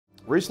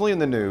Recently in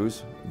the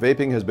news,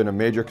 vaping has been a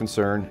major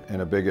concern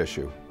and a big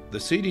issue. The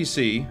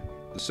CDC,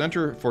 the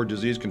Center for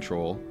Disease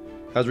Control,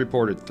 has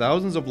reported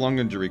thousands of lung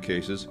injury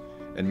cases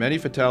and many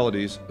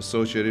fatalities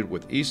associated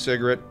with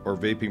e-cigarette or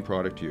vaping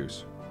product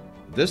use.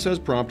 This has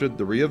prompted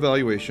the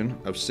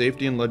reevaluation of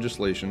safety and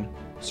legislation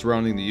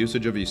surrounding the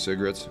usage of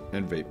e-cigarettes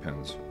and vape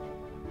pens.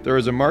 There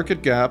is a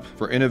market gap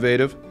for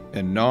innovative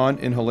and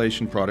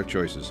non-inhalation product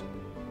choices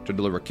to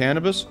deliver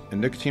cannabis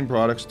and nicotine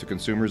products to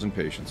consumers and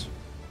patients.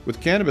 With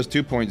Cannabis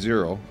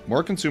 2.0,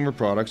 more consumer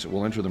products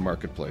will enter the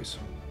marketplace.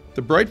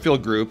 The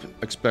Brightfield Group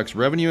expects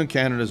revenue in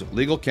Canada's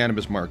legal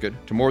cannabis market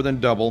to more than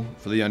double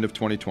for the end of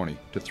 2020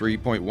 to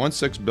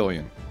 $3.16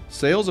 billion.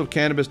 Sales of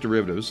cannabis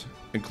derivatives,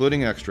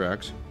 including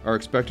extracts, are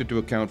expected to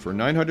account for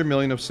 $900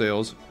 million of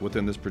sales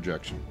within this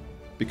projection.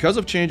 Because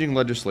of changing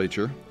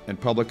legislature and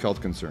public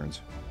health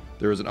concerns,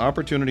 there is an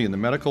opportunity in the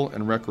medical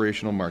and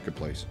recreational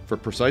marketplace for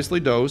precisely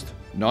dosed,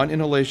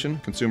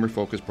 non-inhalation,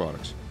 consumer-focused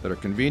products that are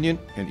convenient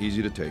and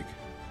easy to take.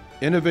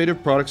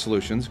 Innovative product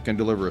solutions can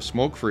deliver a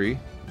smoke-free,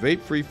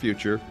 vape-free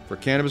future for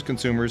cannabis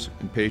consumers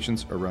and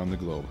patients around the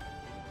globe.